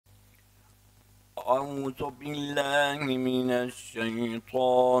أعوذ بالله من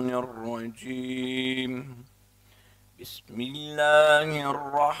الشيطان الرجيم. بسم الله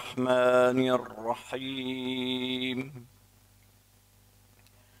الرحمن الرحيم.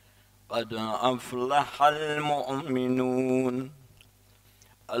 قد أفلح المؤمنون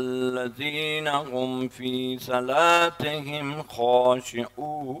الذين هم في صلاتهم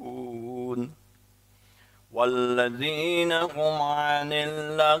خاشعون والذين هم عن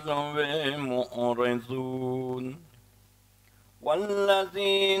اللغو معرضون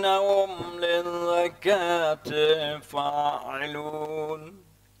والذين هم للزكاة فاعلون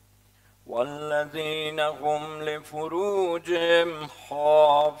والذين هم لفروجهم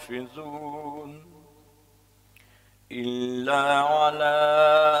حافظون إلا على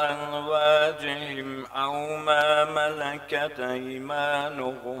أزواجهم أو ما ملكت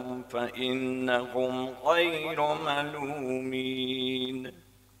أيمانهم فإنهم غير ملومين.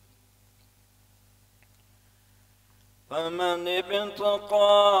 فمن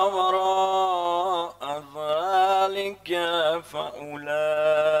ابتغى وراء ذلك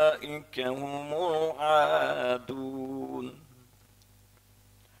فأولئك هم العادون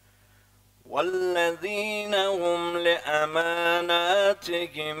والذين هم لأماناتهم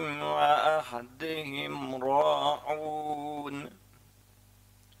وعهدهم راعون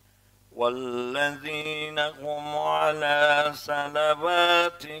والذين هم على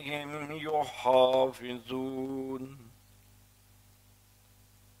صلواتهم يحافظون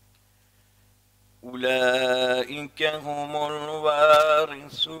أولئك هم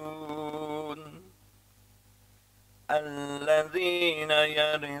الوارثون الذين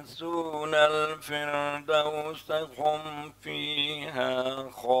يرثون الفردوس هم فيها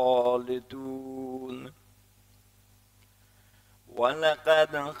خالدون.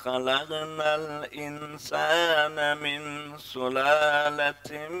 ولقد خلقنا الإنسان من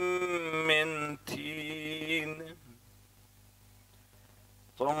سلالة من طين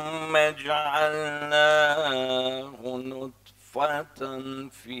ثم جعلناه نطفة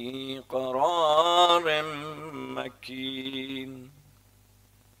في قرار مكين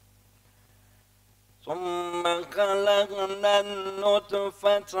ثم خلقنا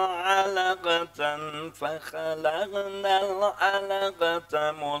النطفة علقة فخلقنا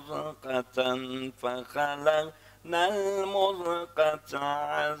العلقة مضغة فخلقنا المضغة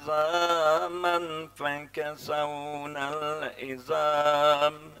عظاما فكسونا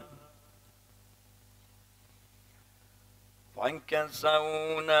العظام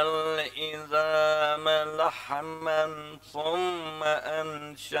لحما ثم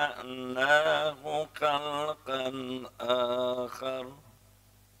أنشأناه خلقا آخر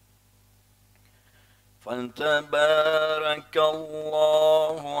فتبارك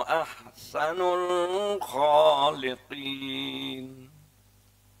الله أحسن الخالقين.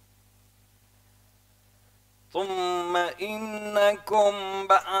 ثم إنكم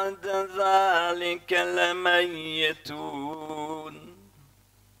بعد ذلك لميتون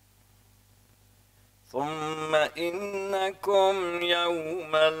ثم إنكم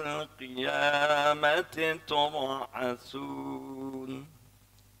يوم القيامة تبعثون.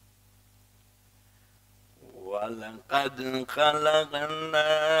 ولقد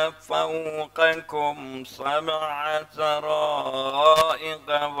خلقنا فوقكم 7 طرائق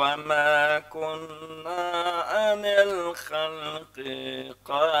وما كنا عن الخلق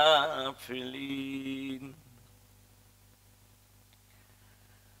غافلين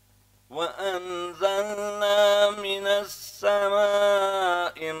وأنزلنا من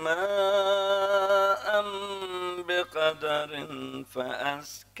السماء ماء بقدر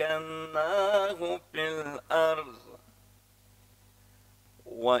فأسكناه في الأرض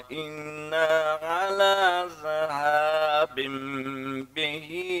وإنا على ذهاب به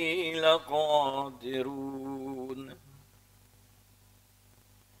لقادرون.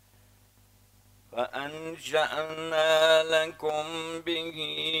 فأنشأنا لكم به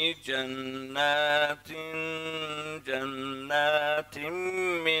جنات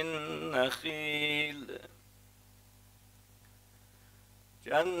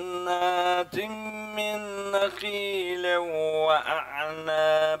من نخيل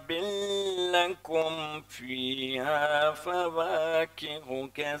وأعناب لكم فيها فواكه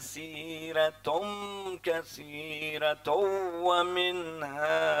كثيرة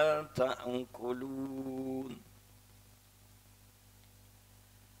ومنها تأكلون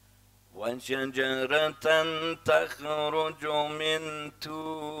وشجرة تخرج من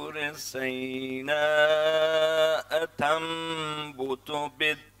طور سيناء تنبت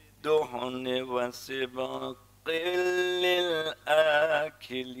بالدهن وسبق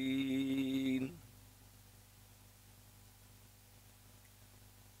للآكلين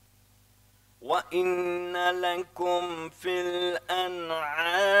وإن لكم في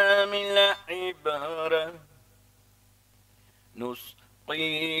الأنعام لعبرة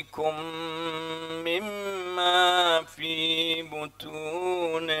نسقيكم مما في بطونها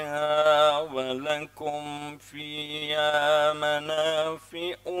ولكم فيها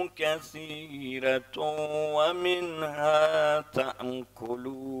منافع كثيرة ومنها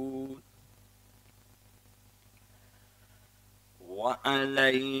تأكلون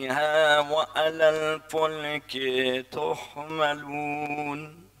وعليها وعلى الفلك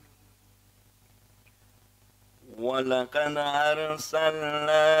تحملون ولقد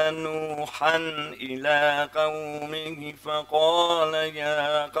أرسلنا نوحا إلى قومه فقال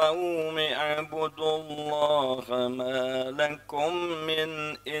يا قوم اعبدوا الله ما لكم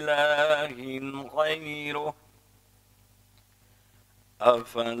من إله غيره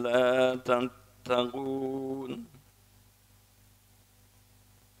أفلا تتقون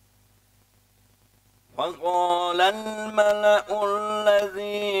وقال الملأ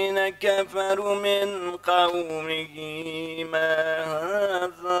الذين كفروا من قومه ما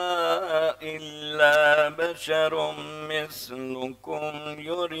هذا إلا بشر مثلكم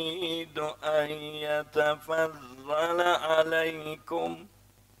يريد أن يتفضل عليكم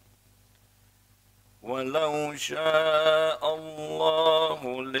ولو شاء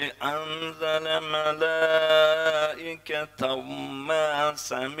الله لأنزل ملائكة ما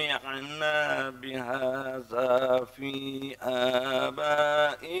سمعنا بهذا في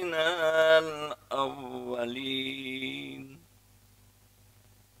آبائنا الأولين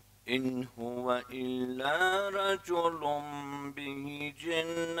إن هو إلا رجل به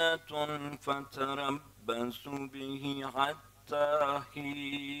جنة فتربصوا به حتى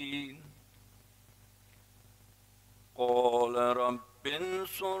حين قال رب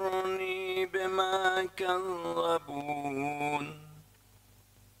انصرني بما كذبون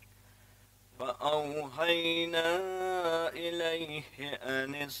فأوحينا إليه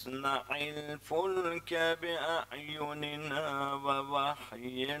أن اصنع الفلك بأعيننا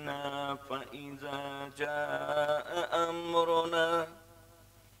ووحينا فإذا جاء أمرنا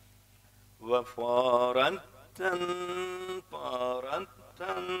وفارت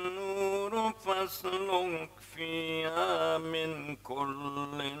النور فاسلك فيها من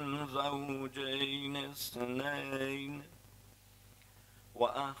كل زوجين اثنين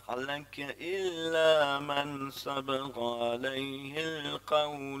وأهلك إلا من سبق عليه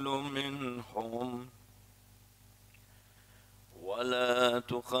القول منهم ولا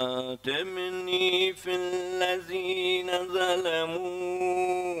تخاتمني في الذين ظلموا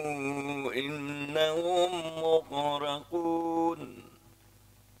إنهم مغرقون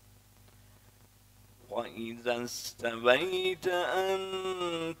وإذا استويت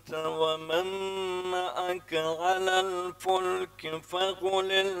أنت ومن معك على الفلك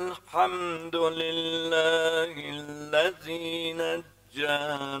فقل الحمد لله الذي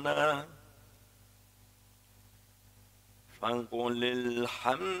نجانا فقل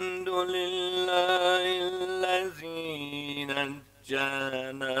الحمد لله الذي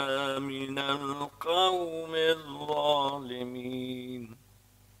نجانا من القوم الظالمين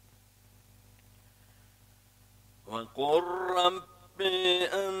وقل رب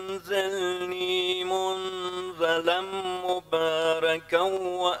أنزلني منزلا مباركا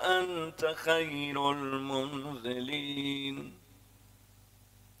وأنت خير المنزلين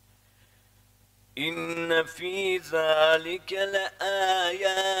إن في ذلك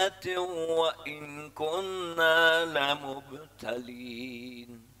لآيات وإن كنا لمبتلين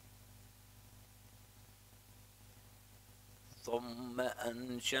ثم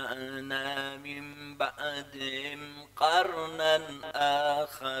أنشأنا من بعدهم قرنا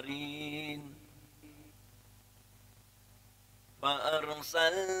آخرين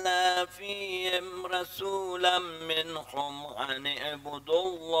فأرسلنا فيهم رسولا منهم أن اعبدوا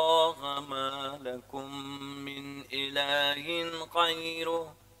الله ما لكم من إله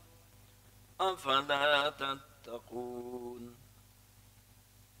غيره أفلا تتقون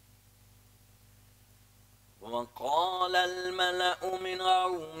وقال الملأ من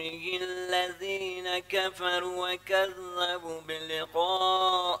قومه الذين كفروا وكذبوا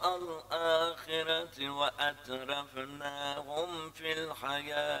بلقاء الآخرة وأترفناهم في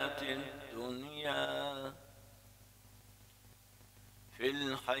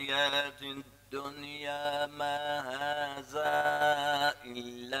الحياة الدنيا ما هذا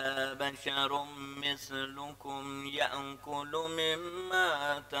إلا بشر مثلكم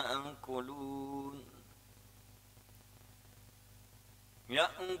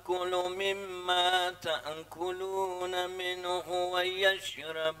يأكل مما تأكلون منه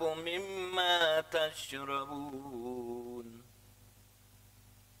ويشرب مما تشربون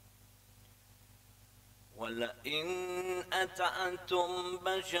ولئن أطعتم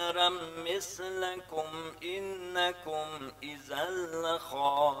بشرا مثلكم إنكم إذا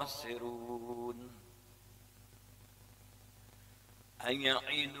لخاسرون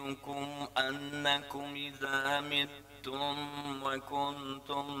أيعدكم أنكم إذا متم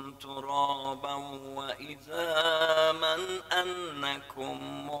وكنتم ترابا وعظاما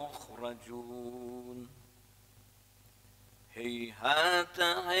أنكم مخرجون هيهات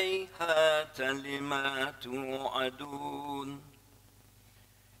هيهات لما توعدون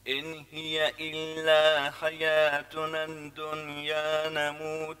إن هي إلا حياتنا الدنيا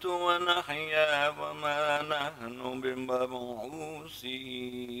نموت ونحيا وما نحن بمبعوثين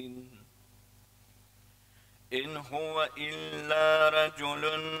إن هو إلا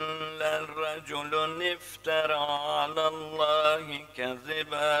رجل افترى على الله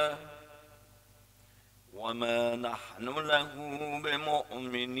كذبا وما نحن له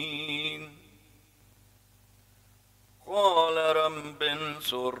بمؤمنين قال رب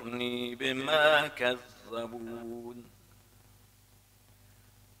انصرني بما كذبون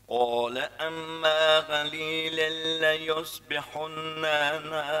قال أما قليل ليصبحن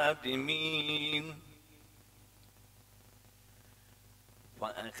نادمين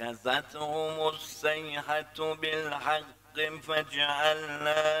فأخذتهم الصيحة بالحق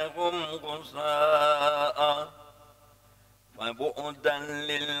فجعلناهم غثاء فبعدا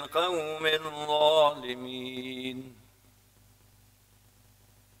للقوم الظالمين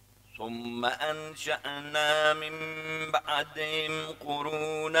ثم أنشأنا من بعدهم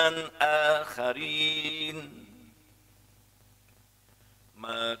قرونا آخرين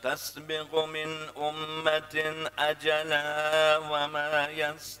ما تسبق من أمة أجلها وما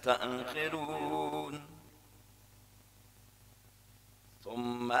يستأخرون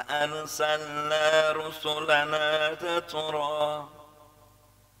ثم أرسلنا رسلنا تترى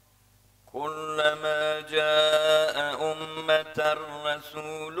كلما جاء أمة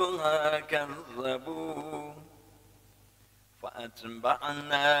رسولها كذبوه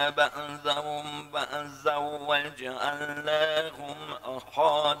فأتبعنا بعضهم بعضا وجعلناهم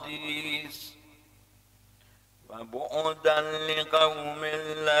أحاديث فبعدا لقوم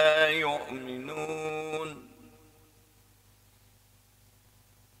لا يؤمنون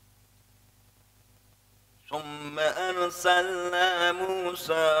ثم أرسلنا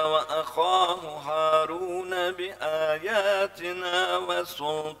موسى وأخاه هارون بآياتنا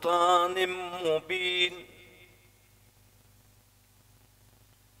وسلطان مبين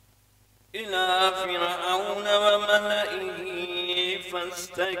إلى فرعون وملئه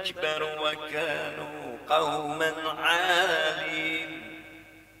فاستكبروا وكانوا قوما عالين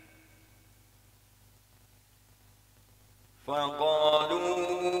فقالوا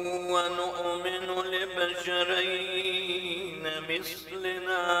ونؤمن لبشرين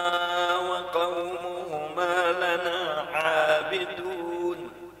مثلنا وقومهما لنا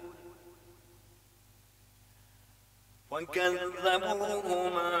عابدون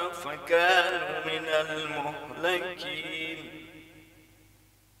وكذبوهما فكانوا من المهلكين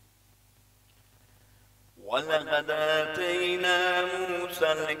ولقد آتينا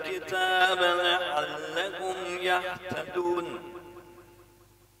موسى الكتاب لعلهم يهتدون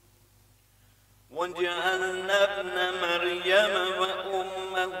وجعلنا ابن مريم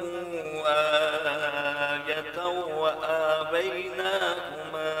وأمه آية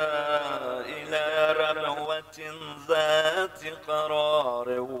وآويناهما إلى ربوة ذات قرار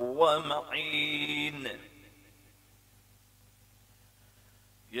ومعين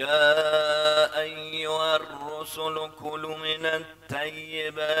يا أيها الرسل كلوا من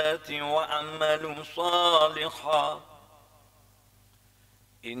الطيبات واعملوا صالحا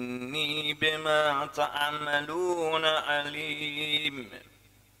إني بما تعملون عليم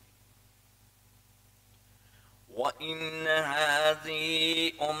وإن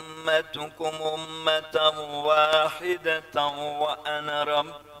هذه أمتكم أمة واحدة وأنا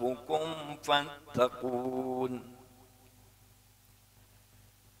ربكم فاتقون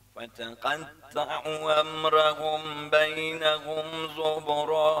فتقطعوا أمرهم بينهم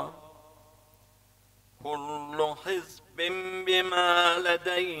زبرا كل حزب بما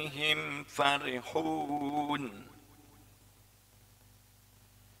لديهم فرحون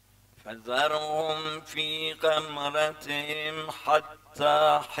فذرهم في غمرتهم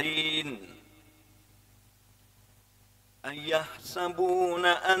حتى حين أن يحسبون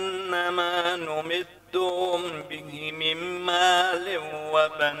أن ما نمدهم به من مال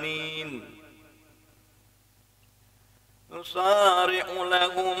وبنين نسارع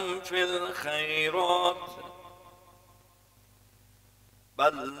لهم في الخيرات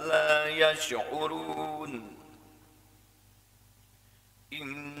بل لا يشعرون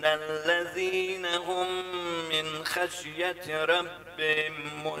إن الذين هم من خشية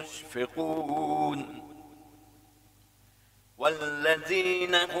ربهم مشفقون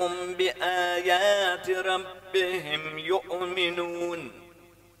والذين هم بآيات ربهم يؤمنون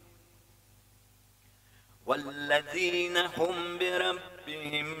والذين هم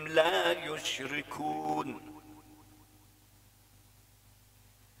بربهم لا يشركون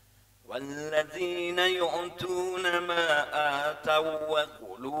والذين يؤتون ما آتوا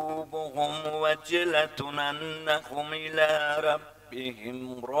وقلوبهم وجلة أنهم إلى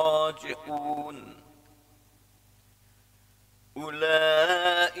ربهم راجعون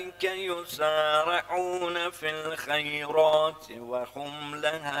أولئك يسارعون في الخيرات وهم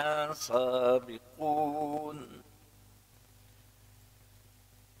لها سابقون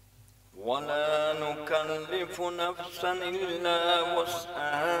ولا نكلف نفسا إلا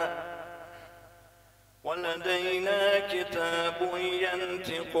وسعها ولدينا كتاب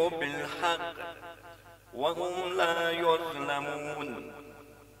ينطق بالحق وهم لا يظلمون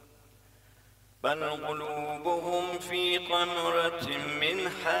بل قلوبهم في غمرة من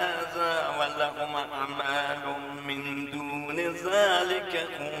هذا ولهم أعمال من دون ذلك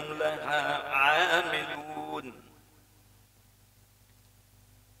هم لها عاملون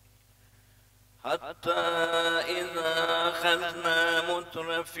حتى إذا أخذنا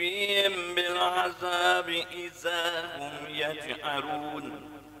مترفيهم بالعذاب إذا هم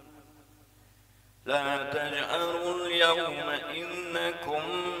يجأرون لا تجأروا اليوم إنكم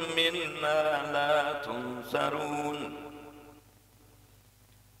منا لا تنصرون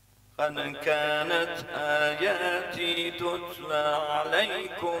قد كانت آياتي تتلى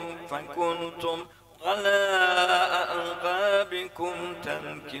عليكم فكنتم على أعقابكم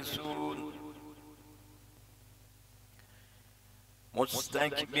تنكسون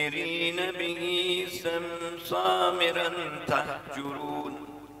مستكبرين به سامرا تهجرون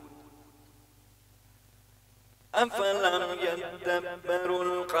أفلم يدبروا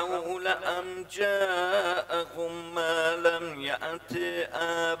القول أم جاءهم ما لم يأت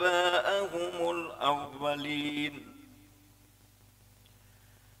آباءهم الأولين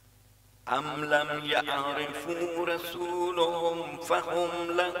أم لم يعرفوا رسولهم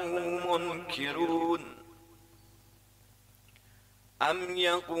فهم له منكرون أم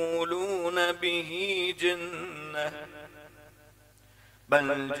يقولون به جنة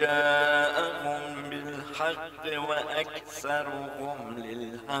بل جاءهم بالحق وأكثرهم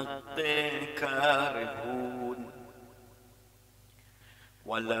للحق كارهون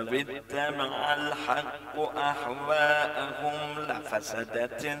ولو اتبع الحق أهواءهم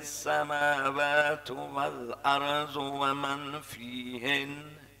لفسدت السماوات والأرض ومن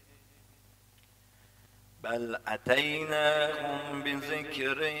فيهن بل أتيناهم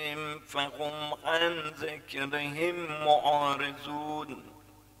بذكرهم فهم عن ذكرهم معرضون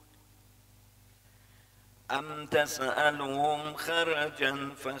أم تسألهم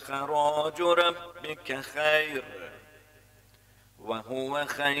خرجا فخراج ربك خير وهو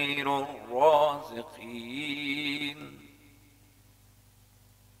خير الرازقين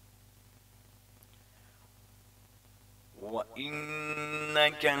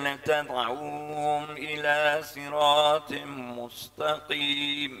وإنك لتدعوهم إلى صراط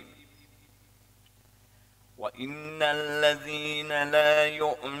مستقيم وإن الذين لا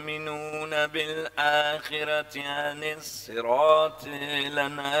يؤمنون بالآخرة عن الصراط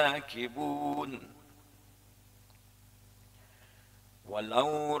لناكبون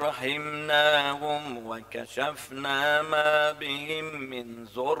ولو رحمناهم وكشفنا ما بهم من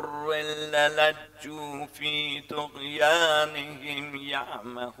ضر للجوا في طغيانهم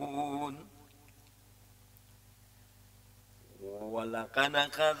يعمهون ولقد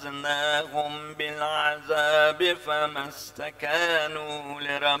أخذناهم بالعذاب فما استكانوا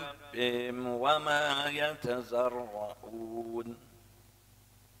لربهم وما يتضرعون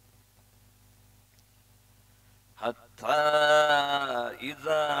حتى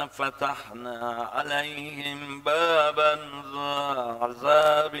إذا فتحنا عليهم بابا ذا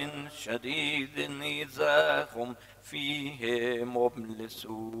عذاب شديد إذا هم فيه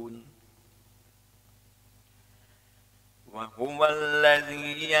مبلسون وهو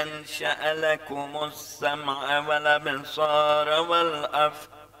الذي ينشأ لكم السمع والأبصار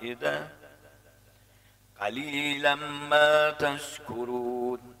والأفئدة قليلا ما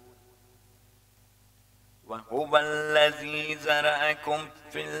تشكرون وهو الذي زرعكم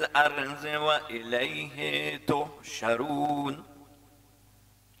في الأرض وإليه تحشرون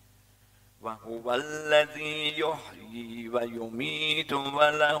وهو الذي يحيي ويميت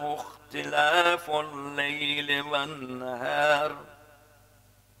وله اختلاف الليل والنهار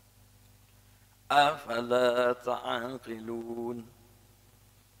أفلا تعقلون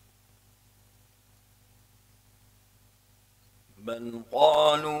بل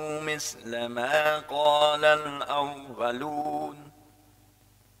قالوا مثل ما قال الأولون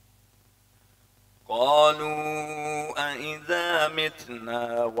قالوا أإذا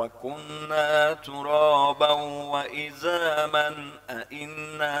متنا وكنا ترابا وإزاما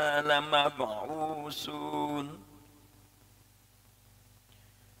أإنا لمبعوثون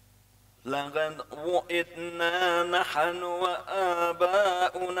لقد وئدنا نحن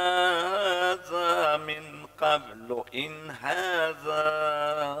وآباؤنا هذا من قبل إن هذا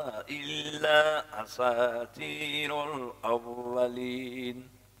إلا أساطير الأولين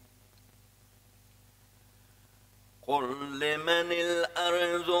قل لمن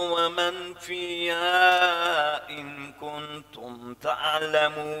الأرض ومن فيها إن كنتم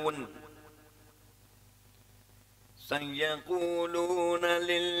تعلمون سيقولون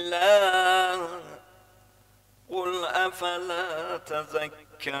لله قل أفلا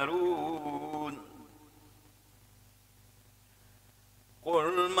تذكرون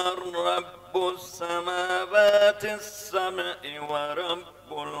قل من رب السماوات السبع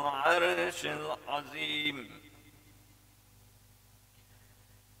ورب العرش العظيم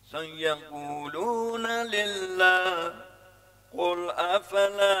سيقولون لله قل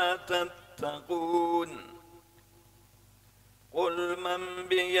أفلا تتقون قل من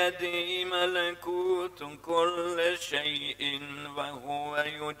بيده ملكوت كل شيء وهو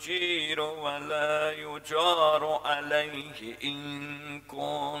يجير ولا يجار عليه إن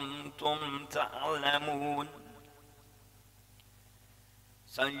كنتم تعلمون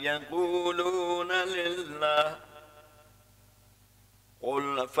سيقولون لله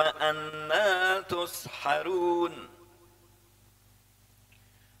قل فأنى تسحرون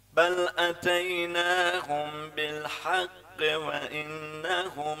بل أتيناهم بالحق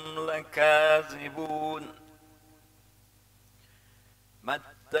وإنهم لكاذبون ما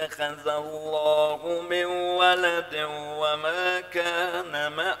اتخذ الله من ولد وما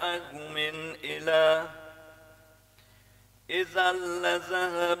كان معه من إله إذا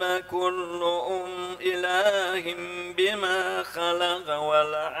لذهب كل إله بما خلق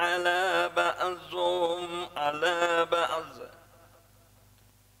ولعلى بعضهم على بعض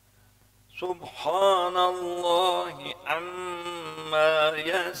سبحان الله عما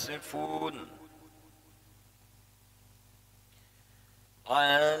يصفون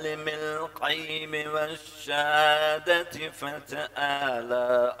عالم الغيب والشهادة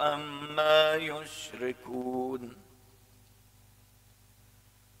فتعالى عما يشركون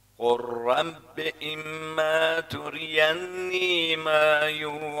قل رب إما تريني ما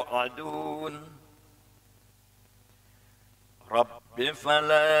يوعدون رب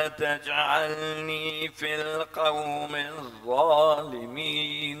فلا تجعلني في القوم الظالمين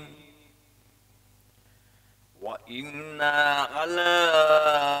وإنا على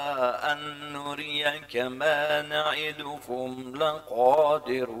أن نريك ما نعدهم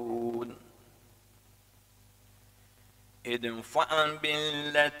لقادرون ادفع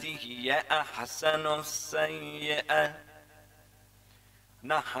بالتي هي أحسن السيئة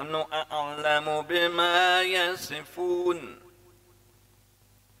نحن أعلم بما يصفون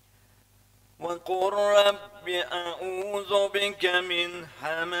وقل رب أعوذ بك من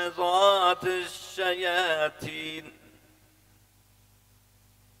همزات الشياطين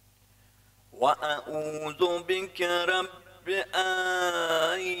وأعوذ بك رب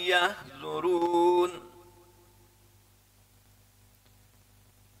أن يحضرون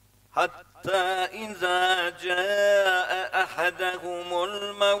حتى إذا جاء أحدهم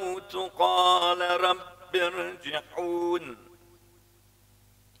الموت قال رب ارجعون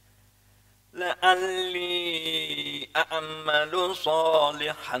لعلي أعمل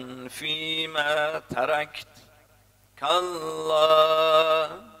صالحا فيما تركت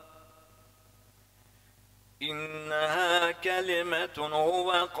كلا إنها كلمة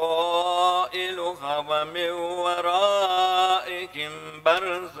هو قائلها ومن ورائهم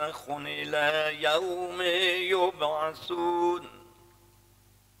برزخ إلى يوم يبعثون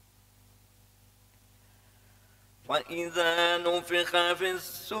وإذا نفخ في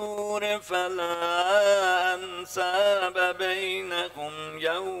السور فلا أنساب بينهم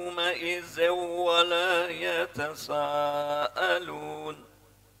يومئذ ولا يتساءلون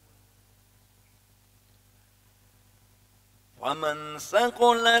ومن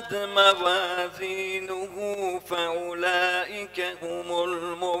ثقلت موازينه فأولئك هم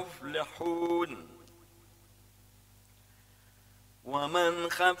المفلحون ومن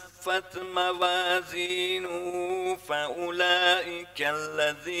خفت موازينه فأولئك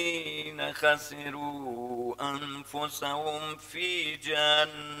الذين خسروا أنفسهم في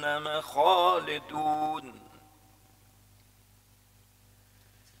جهنم خالدون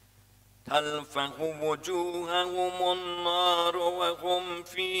تلفح وجوههم النار وهم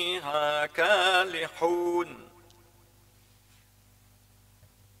فيها كالحون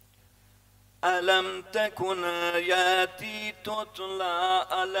ألم تكن آياتي تتلى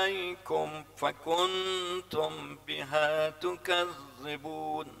عليكم فكنتم بها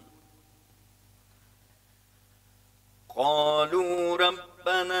تكذبون قالوا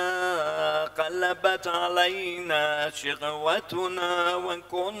ربنا غلبت علينا شقوتنا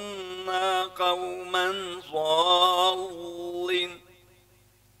وكنا قوما ضالين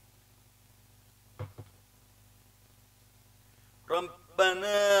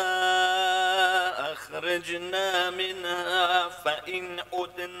ربنا أخرجنا منها فإن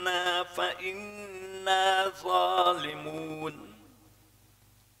عدنا فإنا ظالمون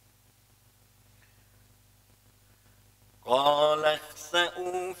قال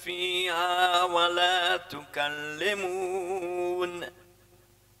اخسئوا فيها ولا تكلمون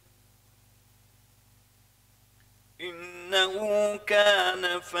إنه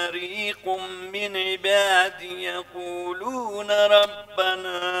كان فريق من عبادي يقولون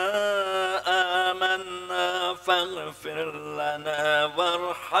ربنا آمنا فاغفر لنا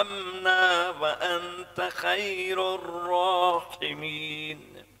وارحمنا وأنت خير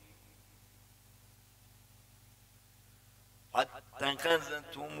الراحمين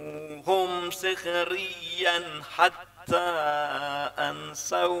اتخذتموهم سخريا حتى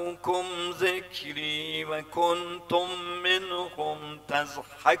أنسوكم ذكري وكنتم منهم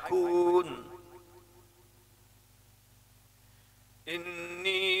تضحكون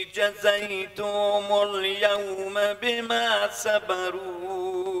إني جزيتهم اليوم بما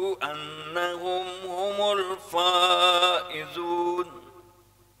صبروا أنهم هم الفائزون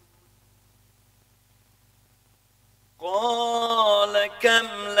قال كم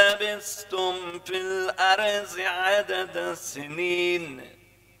لبثتم في الأرض عدد سنين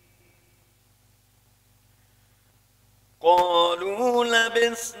قالوا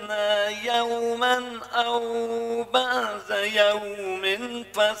لبثنا يوما أو بعض يوم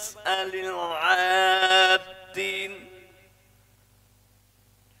فاسأل العادين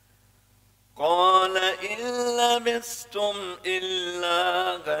قال إن لبثتم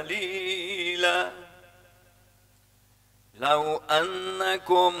إلا قليلا لو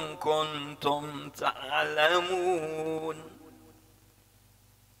أنكم كنتم تعلمون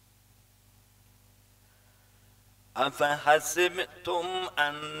أفحسبتم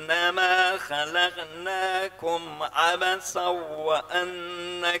أنما خلقناكم عبثا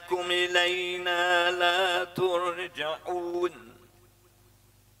وأنكم إلينا لا ترجعون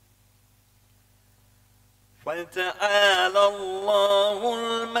فتعالى الله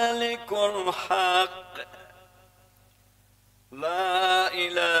الملك الحق لا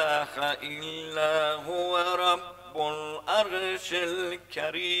إله إلا هو رب العرش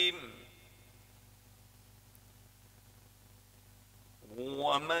الكريم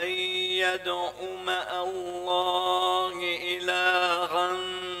ومن يدع مع الله إلها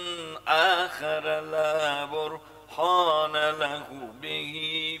آخر لا برهان له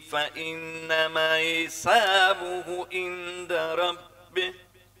به فإنما حسابه عند ربه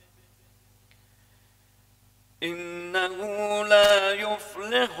إنه لا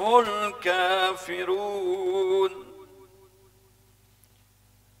يفلح الكافرون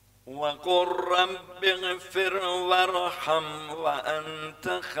وقل رب اغفر وارحم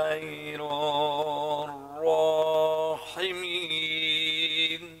وأنت خير الراحمين